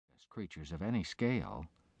creatures of any scale,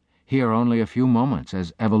 here only a few moments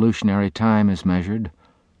as evolutionary time is measured,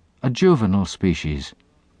 a juvenile species,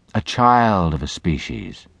 a child of a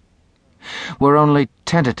species. We're only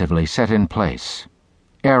tentatively set in place,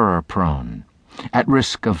 error-prone, at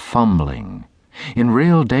risk of fumbling, in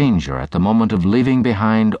real danger at the moment of leaving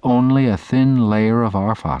behind only a thin layer of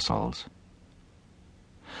our fossils.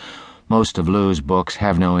 Most of Lou's books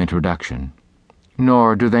have no introduction,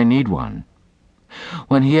 nor do they need one.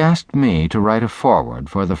 When he asked me to write a foreword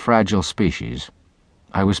for The Fragile Species,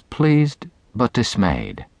 I was pleased but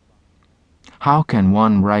dismayed. How can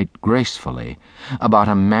one write gracefully about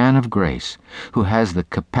a man of grace who has the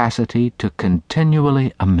capacity to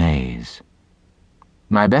continually amaze?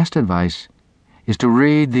 My best advice is to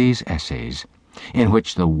read these essays, in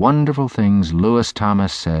which the wonderful things Lewis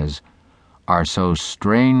Thomas says are so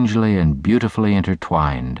strangely and beautifully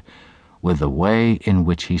intertwined with the way in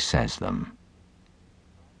which he says them.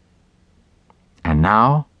 And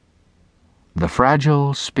now, The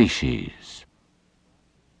Fragile Species.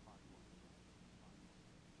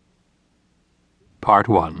 Part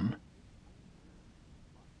 1.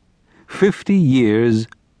 50 years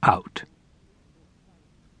out.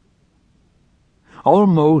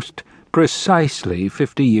 Almost precisely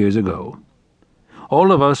 50 years ago,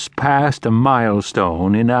 all of us passed a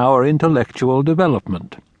milestone in our intellectual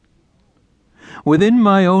development. Within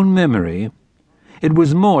my own memory, it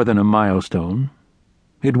was more than a milestone.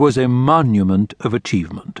 It was a monument of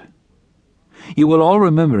achievement. You will all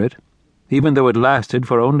remember it, even though it lasted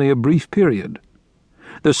for only a brief period.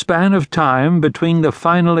 The span of time between the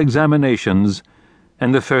final examinations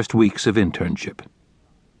and the first weeks of internship.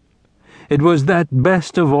 It was that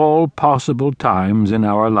best of all possible times in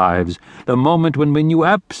our lives, the moment when we knew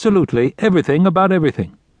absolutely everything about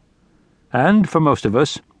everything. And for most of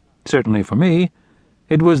us, certainly for me,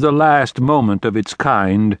 it was the last moment of its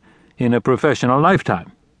kind in a professional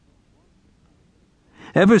lifetime.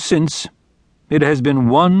 Ever since, it has been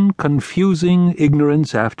one confusing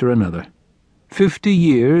ignorance after another. 50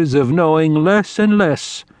 years of knowing less and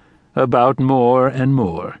less about more and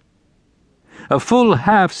more. A full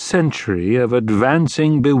half-century of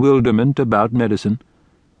advancing bewilderment about medicine,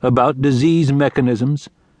 about disease mechanisms,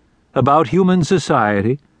 about human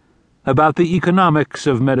society, about the economics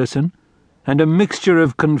of medicine, and a mixture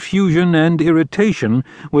of confusion and irritation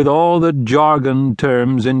with all the jargon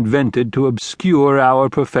terms invented to obscure our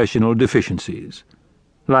professional deficiencies.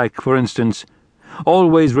 Like, for instance,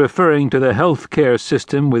 always referring to the healthcare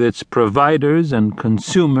system with its providers and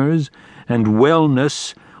consumers and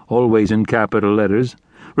wellness, always in capital letters,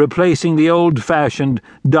 replacing the old-fashioned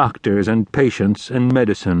doctors and patients and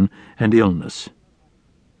medicine and illness.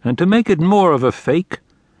 And to make it more of a fake,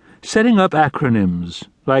 setting up acronyms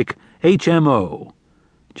like HMO,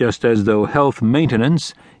 just as though health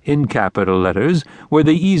maintenance, in capital letters, were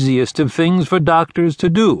the easiest of things for doctors to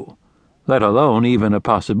do, let alone even a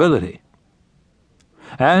possibility.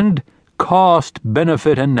 And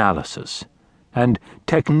cost-benefit analysis, and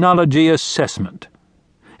technology assessment,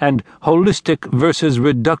 and holistic versus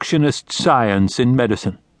reductionist science in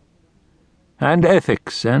medicine, and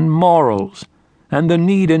ethics and morals, and the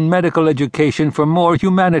need in medical education for more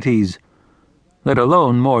humanities, let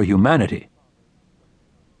alone more humanity.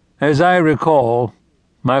 As I recall,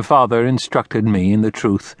 my father instructed me in the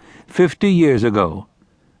truth 50 years ago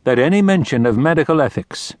that any mention of medical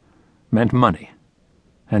ethics meant money,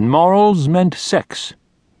 and morals meant sex,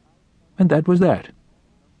 and that was that.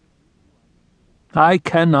 I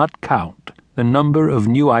cannot count the number of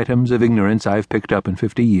new items of ignorance I've picked up in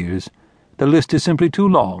 50 years. The list is simply too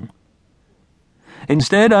long.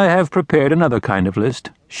 Instead, I have prepared another kind of list,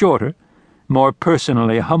 shorter, more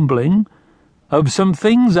personally humbling, of some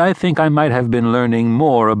things I think I might have been learning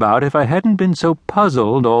more about if I hadn't been so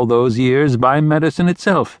puzzled all those years by medicine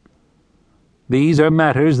itself. These are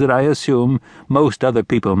matters that I assume most other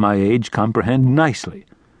people my age comprehend nicely,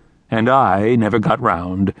 and I never got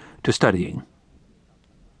round to studying.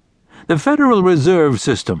 The Federal Reserve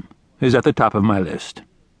System is at the top of my list.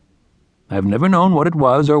 I've never known what it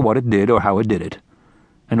was or what it did or how it did it.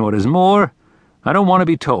 And what is more, I don't want to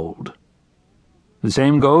be told. The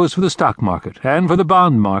same goes for the stock market, and for the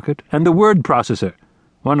bond market, and the word processor,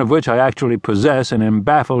 one of which I actually possess and am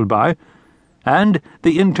baffled by, and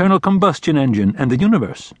the internal combustion engine, and the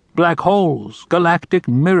universe, black holes, galactic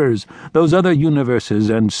mirrors, those other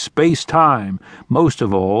universes, and space-time, most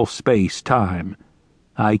of all space-time.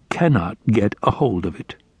 I cannot get a hold of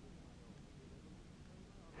it.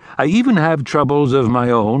 I even have troubles of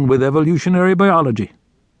my own with evolutionary biology.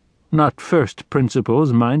 Not first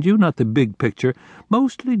principles, mind you, not the big picture,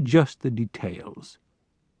 mostly just the details.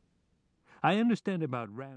 I understand about